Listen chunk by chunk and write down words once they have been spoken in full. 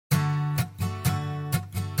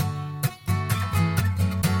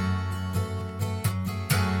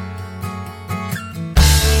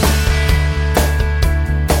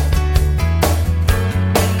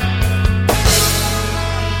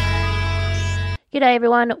G'day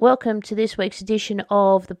everyone, welcome to this week's edition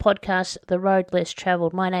of the podcast, The Road Less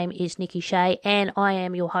Travelled. My name is Nikki Shea and I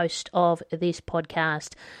am your host of this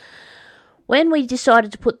podcast. When we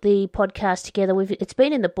decided to put the podcast together, it's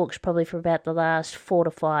been in the books probably for about the last 4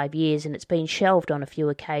 to 5 years, and it's been shelved on a few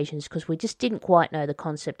occasions because we just didn't quite know the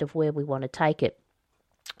concept of where we want to take it.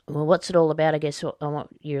 Well, what's it all about? I guess a lot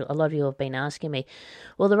of you have been asking me.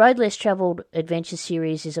 Well, the Road Less Travelled Adventure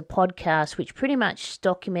Series is a podcast which pretty much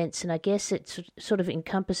documents, and I guess it sort of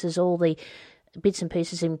encompasses all the bits and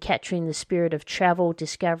pieces in capturing the spirit of travel,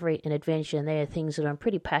 discovery and adventure, and they are things that I'm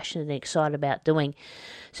pretty passionate and excited about doing.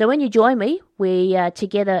 So when you join me, we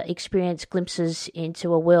together experience glimpses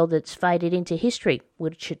into a world that's faded into history,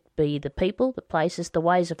 which should be the people, the places, the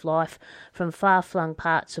ways of life from far-flung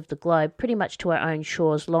parts of the globe, pretty much to our own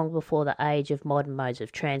shores long before the age of modern modes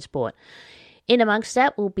of transport. In amongst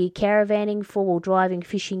that, we'll be caravanning, four-wheel driving,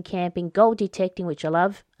 fishing, camping, gold detecting, which I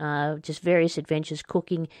love, just various adventures,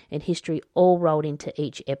 cooking and history all rolled into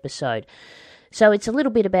each episode. So it's a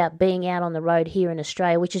little bit about being out on the road here in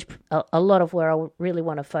Australia, which is a lot of where I really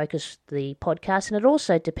want to focus the podcast. And it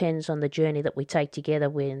also depends on the journey that we take together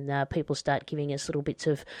when people start giving us little bits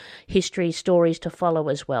of history, stories to follow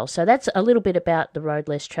as well. So that's a little bit about the Road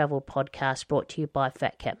Less Travelled podcast brought to you by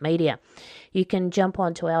Fat Cat Media. You can jump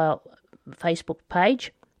onto our Facebook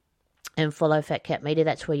page and follow Fat Cat Media.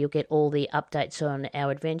 That's where you'll get all the updates on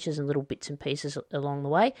our adventures and little bits and pieces along the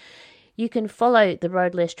way. You can follow the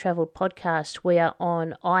Road Less Travelled podcast. We are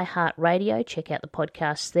on iHeartRadio. Check out the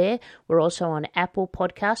podcasts there. We're also on Apple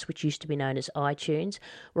Podcasts, which used to be known as iTunes.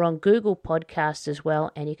 We're on Google Podcasts as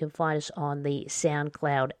well, and you can find us on the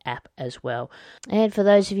SoundCloud app as well. And for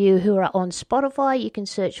those of you who are on Spotify, you can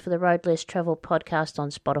search for the Road Less Travelled podcast on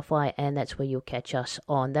Spotify, and that's where you'll catch us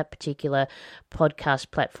on that particular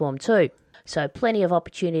podcast platform too. So plenty of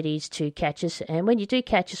opportunities to catch us. And when you do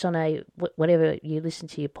catch us on whatever you listen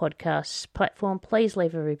to your podcast platform, please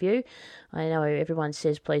leave a review. I know everyone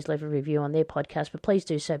says please leave a review on their podcast, but please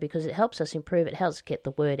do so because it helps us improve. It helps get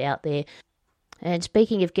the word out there. And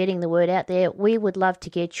speaking of getting the word out there, we would love to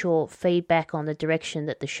get your feedback on the direction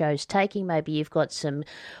that the show's taking. Maybe you've got some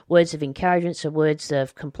words of encouragement, some words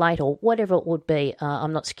of complaint, or whatever it would be.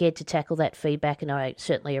 I'm not scared to tackle that feedback, and I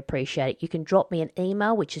certainly appreciate it. You can drop me an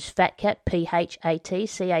email, which is fatcat,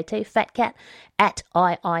 P-H-A-T-C-A-T, fatcat, at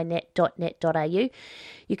iinet.net.au.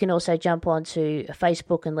 You can also jump onto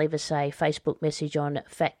Facebook and leave us a Facebook message on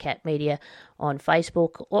Fat Cat Media on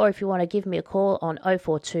Facebook, or if you want to give me a call on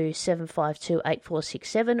 042 752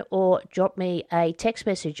 8467, or drop me a text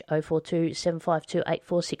message 042 752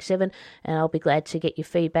 8467, and I'll be glad to get your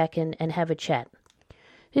feedback and have a chat.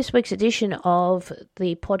 This week's edition of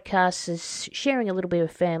the podcast is sharing a little bit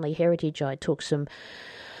of family heritage. I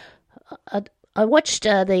watched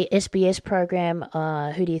the SBS program,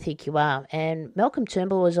 Who Do You Think You Are? And Malcolm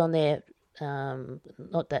Turnbull was on there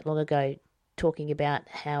not that long ago talking about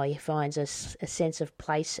how he finds a sense of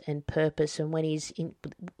place and purpose, and when he's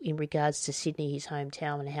in regards to Sydney, his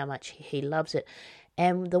hometown, and how much he loves it.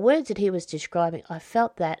 And the words that he was describing, I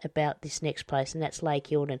felt that about this next place, and that's Lake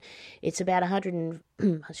Eildon. It's about 140,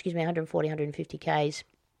 150 k's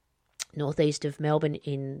northeast of Melbourne,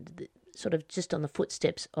 in sort of just on the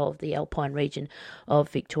footsteps of the Alpine region of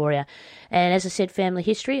Victoria. And as I said, family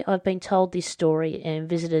history, I've been told this story and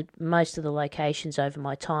visited most of the locations over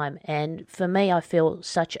my time, and for me, I feel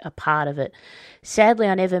such a part of it. Sadly,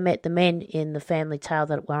 I never met the men in the family tale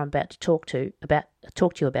that I'm about to talk to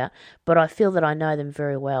you about, but I feel that I know them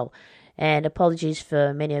very well. And apologies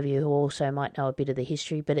for many of you who also might know a bit of the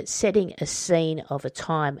history, but it's setting a scene of a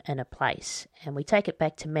time and a place. And we take it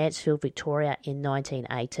back to Mansfield, Victoria in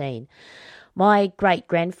 1918. My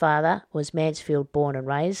great-grandfather was Mansfield born and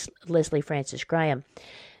raised, Leslie Francis Graham.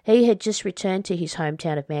 He had just returned to his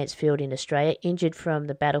hometown of Mansfield in Australia, injured from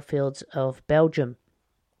the battlefields of Belgium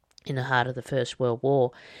in the heart of the First World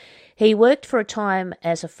War. He worked for a time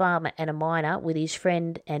as a farmer and a miner with his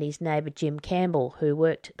friend and his neighbour Jim Campbell, who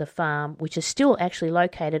worked the farm, which is still actually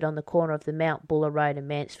located on the corner of the Mount Buller Road and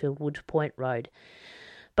Mansfield Woods Point Road.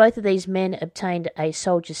 Both of these men obtained a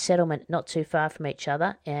soldiers' settlement not too far from each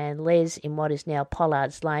other, and Les in what is now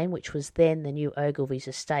Pollard's Lane, which was then the new Ogilvy's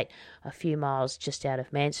estate, a few miles just out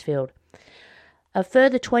of Mansfield. A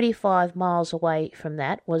further 25 miles away from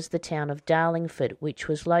that was the town of Darlingford, which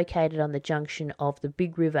was located on the junction of the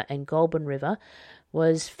Big River and Goulburn River,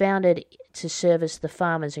 was founded to service the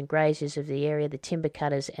farmers and graziers of the area, the timber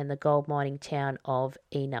cutters, and the gold mining town of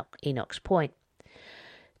Enoch's Point.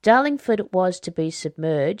 Darlingford was to be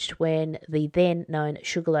submerged when the then known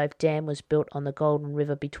Sugarloaf Dam was built on the Goulburn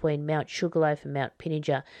River between Mount Sugarloaf and Mount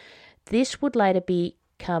Pinninger. This would later be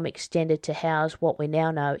become extended to house what we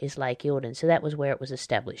now know is Lake Eildon. So that was where it was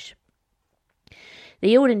established.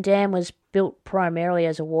 The Eildon Dam was built primarily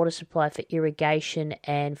as a water supply for irrigation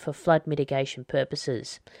and for flood mitigation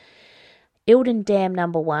purposes. Eildon Dam No.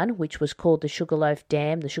 1, which was called the Sugarloaf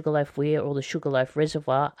Dam, the Sugarloaf Weir or the Sugarloaf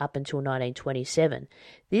Reservoir up until 1927.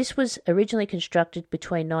 This was originally constructed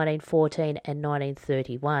between 1914 and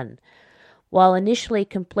 1931. While initially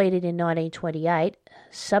completed in 1928,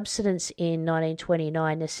 subsidence in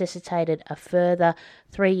 1929 necessitated a further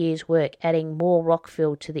 3 years' work, adding more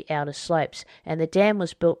rockfill to the outer slopes, and the dam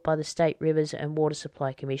was built by the State Rivers and Water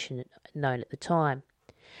Supply Commission, known at the time.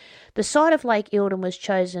 The site of Lake Eildon was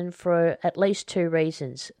chosen for at least two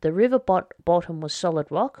reasons. The river bottom was solid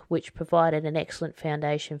rock, which provided an excellent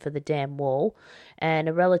foundation for the dam wall, and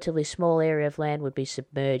a relatively small area of land would be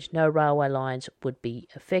submerged. No railway lines would be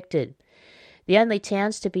affected. The only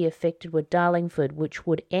towns to be affected were Darlingford, which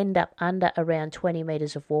would end up under around 20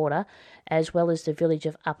 metres of water, as well as the village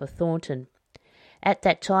of Upper Thornton. At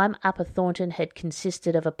that time, Upper Thornton had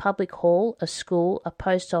consisted of a public hall, a school, a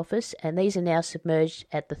post office, and these are now submerged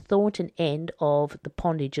at the Thornton end of the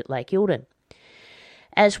pondage at Lake Eildon.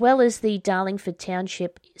 As well as the Darlingford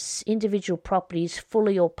Township, individual properties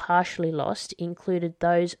fully or partially lost included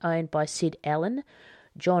those owned by Sid Allen,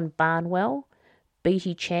 John Barnwell,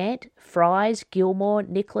 Beatty Chant, Fries, Gilmore,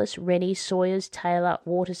 Nicholas, Rennie, Sawyers, Taylor,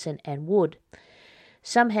 Waterson and Wood.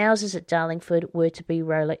 Some houses at Darlingford were to be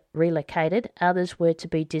relocated, others were to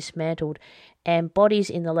be dismantled, and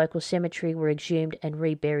bodies in the local cemetery were exhumed and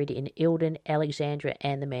reburied in Eildon, Alexandra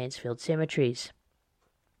and the Mansfield cemeteries.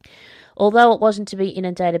 Although it wasn't to be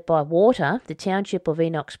inundated by water, the township of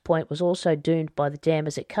Enoch's Point was also doomed by the dam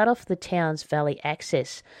as it cut off the town's valley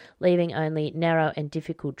access, leaving only narrow and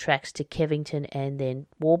difficult tracks to Kevington and then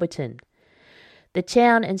Warburton. The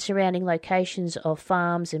town and surrounding locations of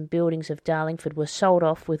farms and buildings of Darlingford were sold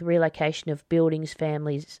off, with relocation of buildings,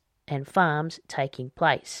 families and farms taking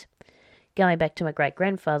place. Going back to my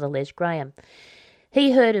great-grandfather, Les Graham.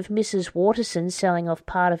 He heard of Mrs. Waterson selling off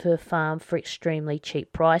part of her farm for extremely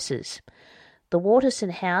cheap prices. The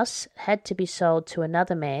Waterson house had to be sold to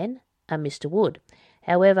another man, a Mr. Wood.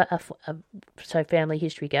 However, so family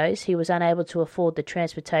history goes, he was unable to afford the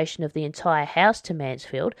transportation of the entire house to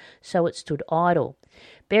Mansfield, so it stood idle.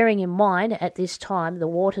 Bearing in mind, at this time, the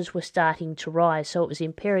waters were starting to rise, so it was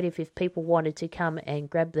imperative if people wanted to come and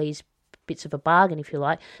grab these bits of a bargain, if you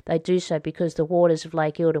like, they do so because the waters of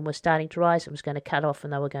Lake Eildon were starting to rise. It was going to cut off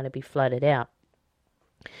and they were going to be flooded out.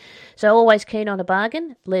 So always keen on a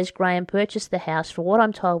bargain, Les Graham purchased the house for what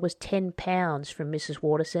I'm told was £10 from Mrs.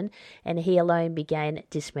 Waterson, and he alone began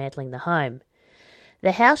dismantling the home.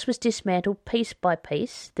 The house was dismantled piece by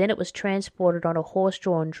piece, then it was transported on a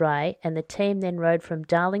horse-drawn dray, and the team then rode from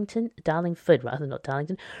Darlingford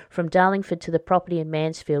to the property in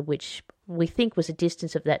Mansfield, which we think was a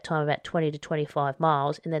distance of that time about 20 to 25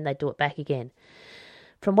 miles, and then they'd do it back again.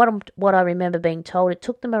 From what I remember being told, it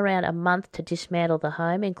took them around a month to dismantle the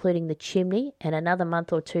home, including the chimney, and another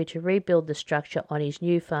month or two to rebuild the structure on his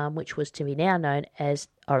new farm, which was to be now known as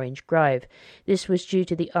Orange Grove. This was due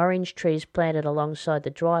to the orange trees planted alongside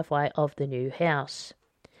the driveway of the new house.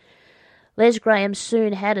 Les Graham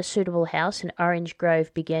soon had a suitable house, and Orange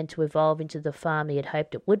Grove began to evolve into the farm he had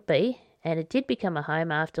hoped it would be, and it did become a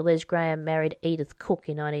home after Les Graham married Edith Cook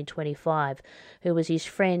in 1925, who was his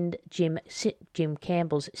friend Jim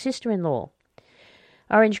Campbell's sister-in-law.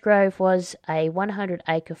 Orange Grove was a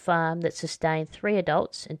 100-acre farm that sustained 3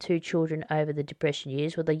 adults and 2 children over the Depression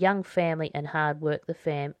years. With a young family and hard work, the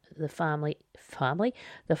family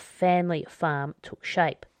farm took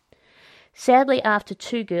shape. Sadly, after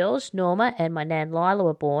 2 girls, Norma and my nan Lila,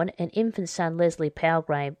 were born, an infant son, Leslie Powell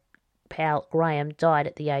Graham, died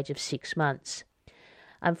at the age of 6 months.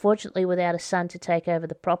 Unfortunately, without a son to take over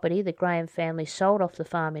the property, the Graham family sold off the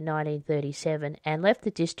farm in 1937 and left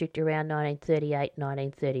the district around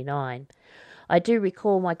 1938-1939. I do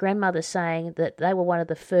recall my grandmother saying that they were one of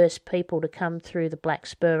the first people to come through the Black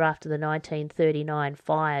Spur after the 1939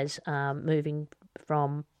 fires, moving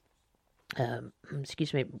from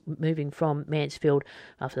Mansfield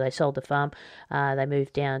after they sold the farm. They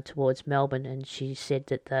moved down towards Melbourne, and she said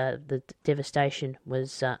that the devastation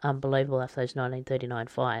was unbelievable after those 1939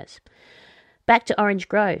 fires. Back to Orange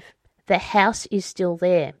Grove. The house is still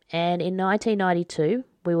there, and in 1992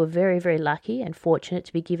 we were very, very lucky and fortunate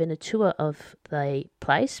to be given a tour of the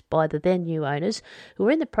place by the then new owners, who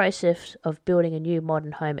were in the process of building a new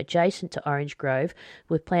modern home adjacent to Orange Grove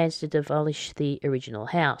with plans to demolish the original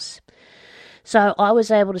house. So I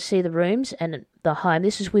was able to see the rooms and the home.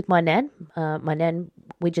 This is with my nan.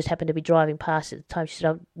 We just happened to be driving past at the time. She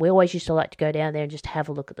said, we always used to like to go down there and just have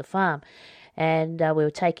a look at the farm. And we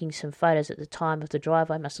were taking some photos at the time of the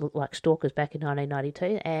driveway. Must have looked like stalkers back in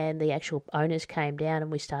 1992. And the actual owners came down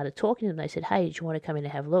and we started talking to them. They said, hey, did you want to come in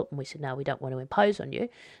and have a look? And we said, no, we don't want to impose on you.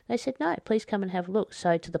 They said, no, please come and have a look.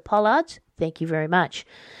 So to the Pollards, thank you very much.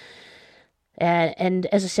 And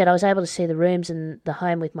as I said, I was able to see the rooms and the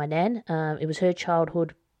home with my nan. It was her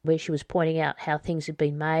childhood where she was pointing out how things had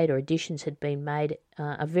been made or additions had been made.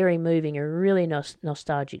 A very moving and really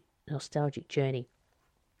nostalgic journey.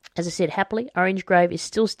 As I said, happily, Orange Grove is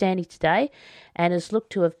still standing today and is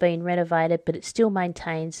looked to have been renovated, but it still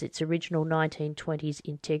maintains its original 1920s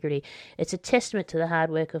integrity. It's a testament to the hard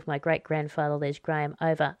work of my great-grandfather Les Graham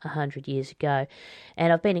over 100 years ago.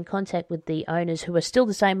 And I've been in contact with the owners, who are still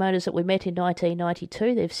the same owners that we met in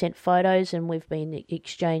 1992. They've sent photos and we've been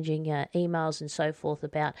exchanging emails and so forth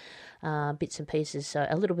about bits and pieces, so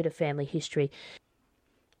a little bit of family history.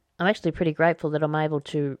 I'm actually pretty grateful that I'm able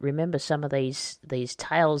to remember some of these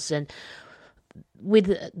tales, and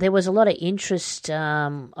there was a lot of interest.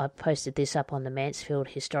 I posted this up on the Mansfield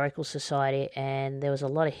Historical Society, and there was a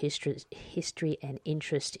lot of history and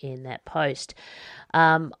interest in that post.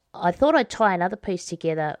 I thought I'd tie another piece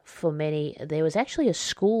together for many. There was actually a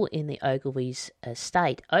school in the Ogilvy's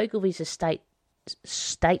estate. Ogilvy's estate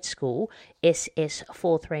State School, SS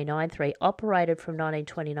 4393, operated from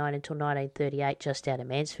 1929 until 1938 just out of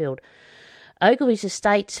Mansfield. Ogilvy's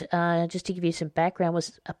estate, just to give you some background,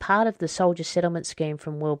 was a part of the soldier settlement scheme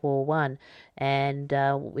from World War One, and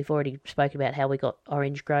we've already spoken about how we got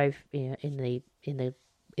Orange Grove, in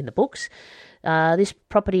the books. This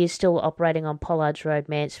property is still operating on Pollards Road,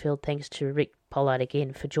 Mansfield, thanks to Rick Pollard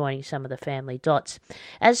again for joining some of the family dots.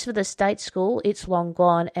 As for the State School, it's long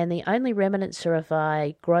gone, and the only remnants are of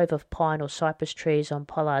a grove of pine or cypress trees on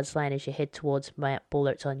Pollard's Lane as you head towards Mount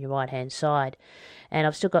Buller. It's on your right-hand side. And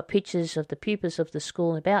I've still got pictures of the pupils of the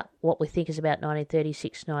school about what we think is about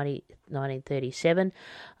 1936, 1937.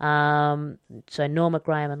 So Norma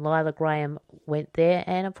Graham and Lila Graham went there,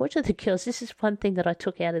 and unfortunately the girls, this is one thing that I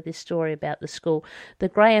took out of this story about the school. The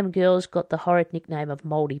Graham girls got the horrid nickname of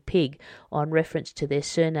Mouldy Pig on reference to their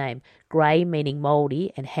surname, Grey meaning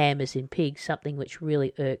mouldy and ham as in pig, something which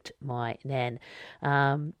really irked my nan.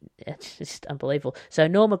 It's just unbelievable. So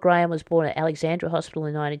Norma Graham was born at Alexandra Hospital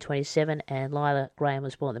in 1927, and Lila Graham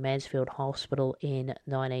was born at the Mansfield Hospital in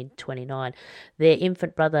 1929. Their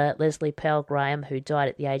infant brother, Leslie Powell Graham, who died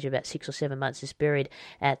at the age of about 6 or 7 months, is buried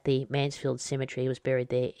at the Mansfield Cemetery. He was buried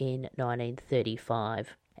there in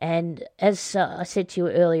 1935. And as I said to you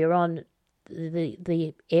earlier on,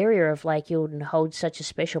 the area of Lake Eildon holds such a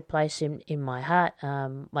special place in my heart.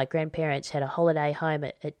 My grandparents had a holiday home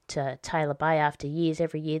at Taylor Bay. After years,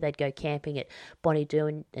 every year they'd go camping at Bonnie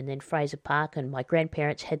Doon and then Fraser Park, and my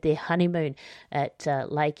grandparents had their honeymoon at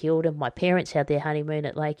Lake Eildon. My parents had their honeymoon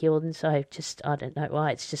at Lake Eildon, so I don't know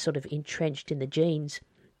why, it's just sort of entrenched in the genes.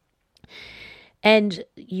 And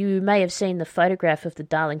you may have seen the photograph of the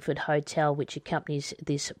Darlingford Hotel, which accompanies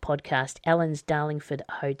this podcast, Ellen's Darlingford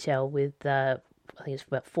Hotel, with I think it's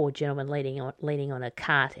about 4 gentlemen leaning on a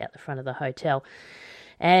cart out the front of the hotel.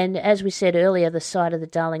 And as we said earlier, the site of the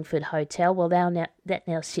Darlingford Hotel, well, that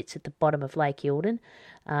now sits at the bottom of Lake Eildon.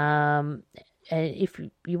 And if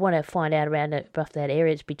you want to find out around that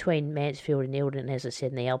area, it's between Mansfield and Eildon, as I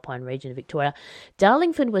said, in the Alpine region of Victoria.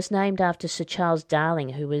 Darlingford was named after Sir Charles Darling,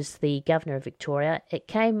 who was the Governor of Victoria. It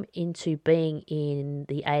came into being in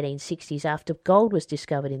the 1860s after gold was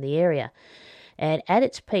discovered in the area. And at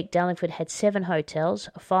its peak, Darlingford had 7 hotels,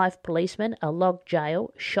 5 policemen, a log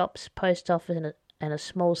jail, shops, post office, and a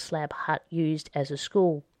small slab hut used as a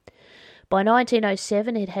school. By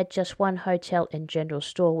 1907, it had just 1 hotel and general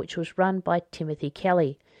store, which was run by Timothy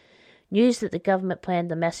Kelly. News that the government planned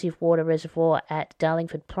the massive water reservoir at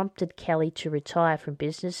Darlingford prompted Kelly to retire from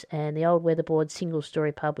business, and the old weatherboard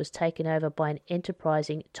single-storey pub was taken over by an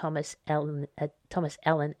enterprising Thomas Allen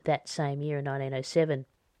that same year in 1907.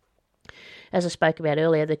 As I spoke about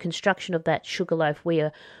earlier, the construction of that Sugarloaf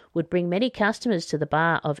Weir would bring many customers to the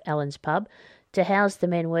bar of Allen's pub. To house the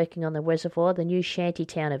men working on the reservoir, the new shanty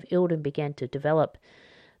town of Eildon began to develop.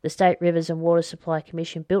 The State Rivers and Water Supply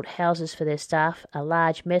Commission built houses for their staff, a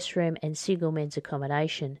large mess room and single men's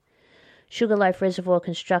accommodation. Sugarloaf Reservoir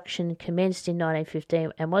construction commenced in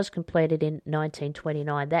 1915 and was completed in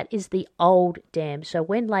 1929. That is the old dam. So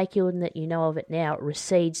when Lake Eildon, that you know of it now,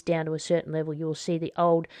 recedes down to a certain level, you will see the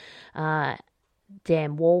old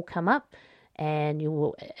dam wall come up. And you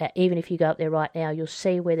will, even if you go up there right now, you'll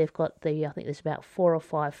see where they've got I think there's about 4 or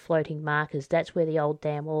 5 floating markers. That's where the old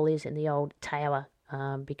dam wall is, and the old tower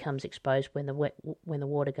becomes exposed when the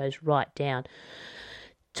water goes right down.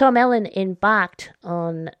 Tom Allen embarked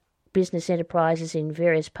on business enterprises in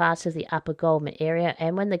various parts of the Upper Goulburn area,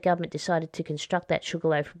 and when the government decided to construct that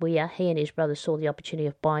Sugarloaf Weir, he and his brother saw the opportunity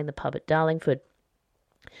of buying the pub at Darlingford.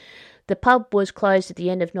 The pub was closed at the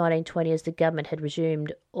end of 1920 as the government had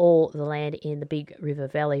resumed all the land in the Big River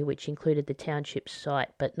Valley, which included the township site,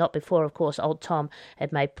 but not before, of course, old Tom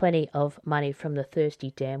had made plenty of money from the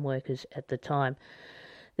thirsty dam workers at the time.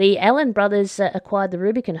 The Allen brothers acquired the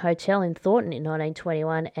Rubicon Hotel in Thornton in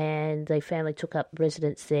 1921, and the family took up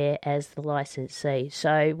residence there as the licensee.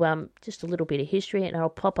 So just a little bit of history, and I'll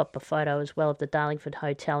pop up a photo as well of the Darlingford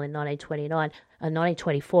Hotel in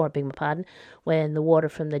 1924, I beg my pardon, when the water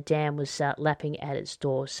from the dam was lapping at its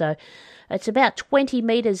door. So it's about 20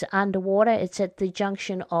 metres underwater. It's at the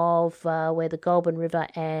junction of where the Goulburn River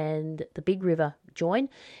and the Big River join.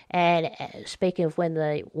 And speaking of when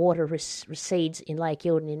the water recedes in Lake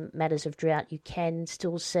Eildon in matters of drought, you can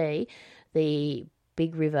still see the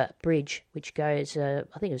Big River Bridge, which goes, I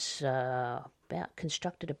think it was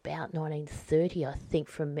constructed about 1930, I think,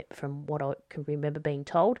 from what I can remember being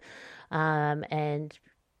told. And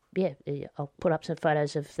yeah, I'll put up some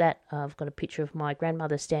photos of that. I've got a picture of my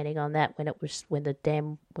grandmother standing on that when the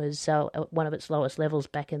dam was at one of its lowest levels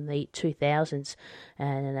back in the 2000s,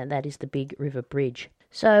 and that is the Big River Bridge.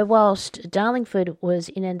 So whilst Darlingford was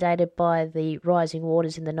inundated by the rising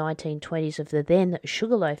waters in the 1920s of the then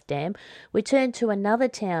Sugarloaf Dam, we turned to another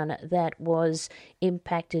town that was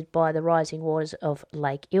impacted by the rising waters of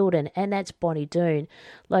Lake Eildon, and that's Bonnie Doon,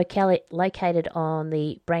 located on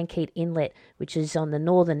the Brankeat Inlet, which is on the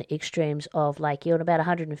northern extremes of Lake Eildon, about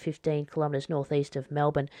 115 kilometres northeast of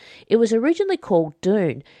Melbourne. It was originally called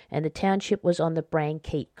Doon, and the township was on the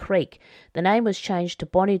Brankeat Creek. The name was changed to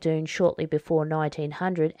Bonnie Doon shortly before 1900,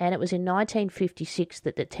 and it was in 1956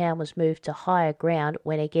 that the town was moved to higher ground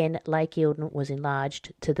when again Lake Eildon was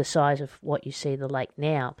enlarged to the size of what you see the lake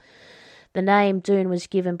now. The name Doon was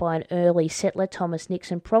given by an early settler, Thomas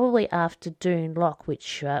Nixon, probably after Doon Loch,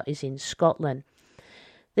 which is in Scotland.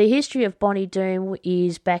 The history of Bonnie Doon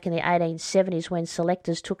is back in the 1870s when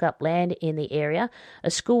selectors took up land in the area. A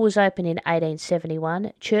school was opened in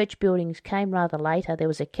 1871. Church buildings came rather later. There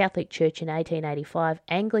was a Catholic church in 1885,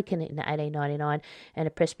 Anglican in 1899, and a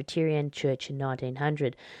Presbyterian church in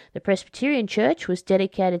 1900. The Presbyterian church was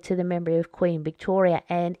dedicated to the memory of Queen Victoria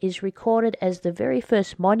and is recorded as the very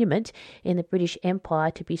first monument in the British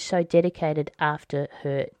Empire to be so dedicated after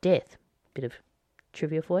her death. Bit of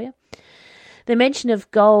trivia for you. The mention of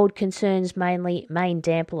gold concerns mainly Main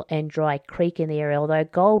Dample and Dry Creek in the area, although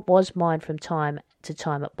gold was mined from time to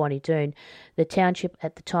time at Bonnie Doon. The township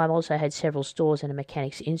at the time also had several stores and a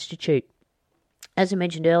mechanics institute. As I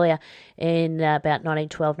mentioned earlier, in about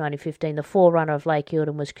 1912-1915, the forerunner of Lake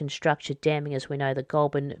Eildon was constructed, damming, as we know, the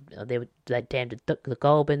Goulburn. They dammed the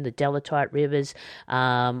Goulburn, the Delatite rivers,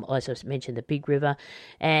 as I mentioned, the Big River.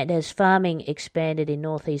 And as farming expanded in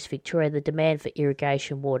northeast Victoria, the demand for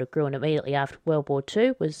irrigation water grew, and immediately after World War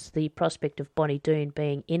II was the prospect of Bonnie Doon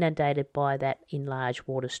being inundated by that enlarged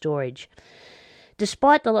water storage.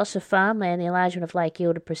 Despite the loss of farmland, the enlargement of Lake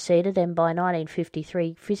Eildon proceeded, and by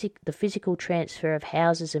 1953, the physical transfer of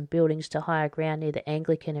houses and buildings to higher ground near the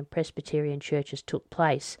Anglican and Presbyterian churches took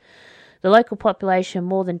place. The local population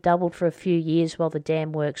more than doubled for a few years while the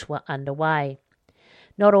dam works were underway.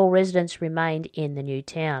 Not all residents remained in the new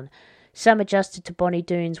town. Some adjusted to Bonnie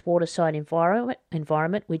Doon's waterside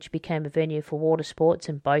environment, which became a venue for water sports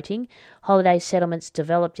and boating. Holiday settlements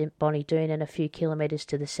developed in Bonnie Doon and a few kilometres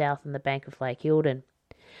to the south on the bank of Lake Eildon.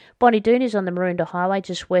 Bonnie Doon is on the Maroondah Highway,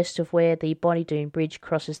 just west of where the Bonnie Doon Bridge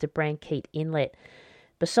crosses the Brankeat Inlet.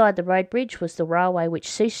 Beside the road bridge was the railway,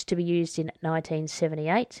 which ceased to be used in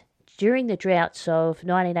 1978. During the droughts of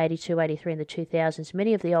 1982-83 and the 2000s,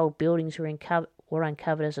 many of the old buildings were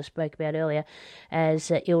uncovered, as I spoke about earlier, as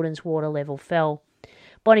Eildon's water level fell.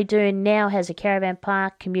 Bonnie Doon now has a caravan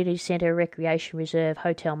park, community centre, recreation reserve,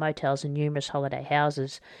 hotel, motels and numerous holiday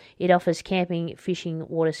houses. It offers camping, fishing,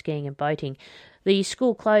 water skiing and boating. The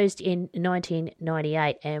school closed in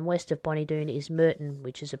 1998, and west of Bonnie Doon is Merton,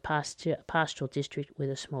 which is a pastoral district with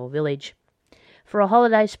a small village. For a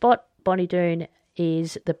holiday spot, Bonnie Doon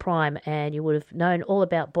is the prime, and you would have known all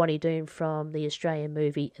about Bonnie Doon from the Australian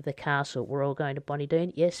movie The Castle. We're all going to Bonnie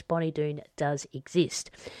Doon. Yes, Bonnie Doon does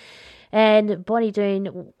exist. And Bonnie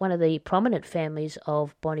Doon, one of the prominent families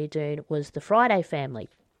of Bonnie Doon was the Friday family.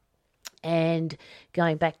 And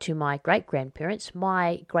going back to my great-grandparents,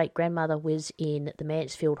 my great-grandmother was in the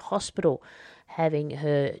Mansfield Hospital having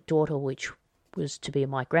her daughter, which was to be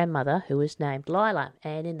my grandmother, who was named Lila.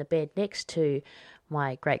 And in the bed next to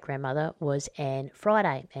my great-grandmother was Anne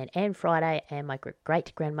Friday. And Anne Friday and my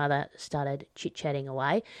great-grandmother started chit-chatting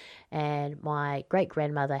away. And my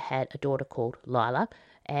great-grandmother had a daughter called Lila.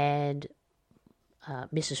 and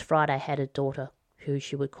Mrs. Friday had a daughter who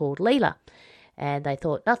she would call Leela. And they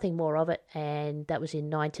thought nothing more of it, and that was in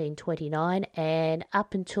 1929. And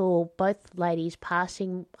up until both ladies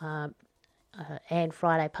passing, Anne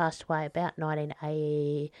Friday passed away about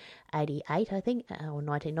 1988, I think, or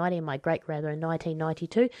 1990, and my great-grandmother in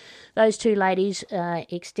 1992. Those two ladies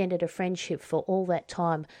extended a friendship for all that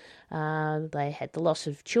time. They had the loss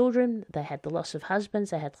of children, they had the loss of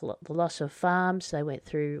husbands, they had the loss of farms. They went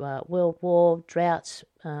through World War, droughts,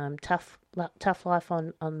 tough life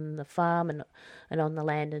on the farm and on the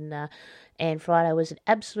land. And Anne Friday was an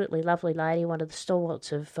absolutely lovely lady, one of the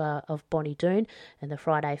stalwarts of Bonnie Doon, and the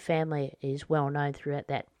Friday family is well known throughout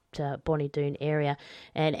that Bonnie Doon area.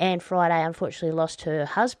 And Anne Friday unfortunately lost her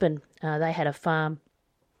husband. They had a farm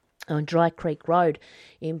on Dry Creek Road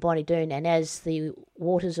in Bonnie Doon, and as the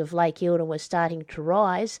waters of Lake Eildon were starting to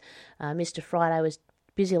rise, Mr. Friday was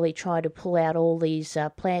busily trying to pull out all these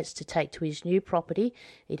plants to take to his new property.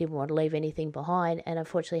 He didn't want to leave anything behind, and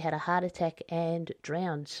unfortunately had a heart attack and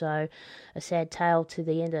drowned. So a sad tale to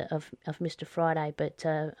the end of Mr. Friday. But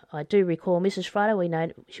I do recall Mrs.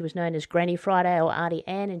 Friday. She was known as Granny Friday or Auntie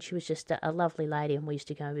Anne, and she was just a lovely lady, and we used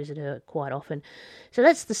to go and visit her quite often. So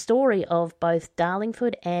that's the story of both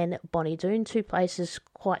Darlingford and Bonnie Doon, two places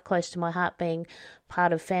quite close to my heart, being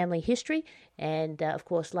part of family history. And, of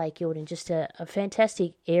course, Lake Eildon, just a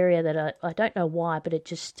fantastic area that I don't know why, but it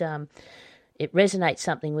just it resonates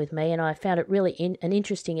something with me, and I found it really an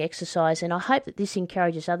interesting exercise, and I hope that this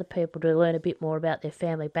encourages other people to learn a bit more about their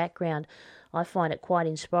family background. I find it quite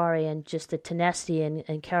inspiring, and just the tenacity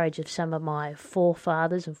and courage of some of my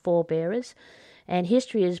forefathers and forebearers. And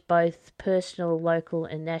history is both personal, local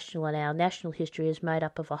and national, and our national history is made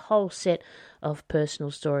up of a whole set of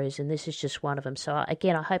personal stories, and this is just one of them. So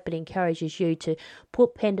again, I hope it encourages you to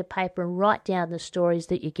put pen to paper and write down the stories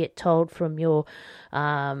that you get told from your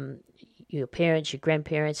parents, your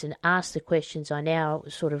grandparents, and ask the questions. I now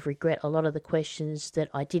sort of regret a lot of the questions that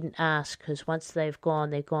I didn't ask, because once they've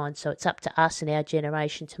gone, they're gone. So it's up to us and our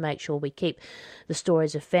generation to make sure we keep the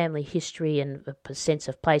stories of family history and a sense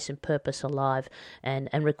of place and purpose alive, and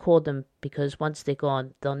record them, because once they're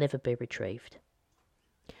gone, they'll never be retrieved.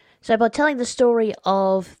 So by telling the story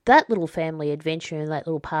of that little family adventure and that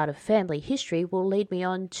little part of family history will lead me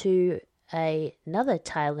on to another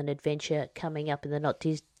tale and adventure coming up in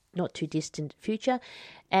the not too distant future,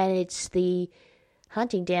 and it's the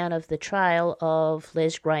hunting down of the trail of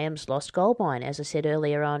Les Graham's lost gold mine. As I said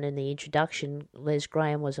earlier on in the introduction, Les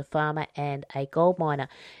Graham was a farmer and a gold miner,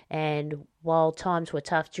 and while times were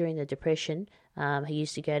tough during the Depression, he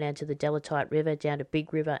used to go down to the Delatite River, down to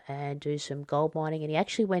Big River, and do some gold mining, and he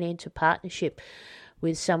actually went into partnership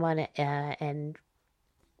with someone and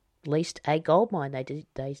leased a gold mine.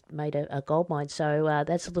 They made a gold mine. So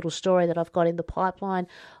that's a little story that I've got in the pipeline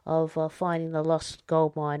of finding the lost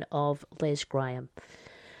gold mine of Les Graham.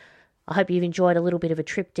 I hope you've enjoyed a little bit of a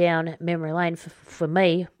trip down memory lane. For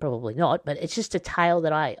me, probably not, but it's just a tale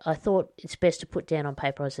that I thought it's best to put down on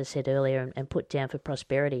paper, as I said earlier, and put down for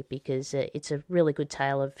prosperity, because it's a really good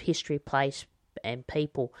tale of history, place, and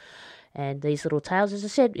people. And these little tales, as I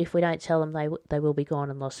said, if we don't tell them, they will be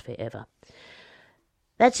gone and lost forever.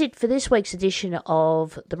 That's it for this week's edition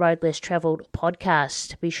of the Road Less Travelled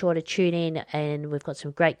podcast. Be sure to tune in, and we've got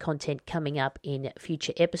some great content coming up in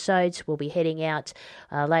future episodes. We'll be heading out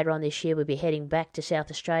later on this year. We'll be heading back to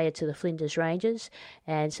South Australia to the Flinders Ranges,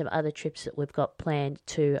 and some other trips that we've got planned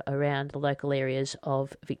to around the local areas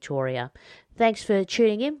of Victoria. Thanks for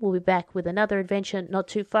tuning in. We'll be back with another adventure not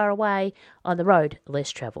too far away on the Road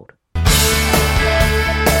Less Travelled.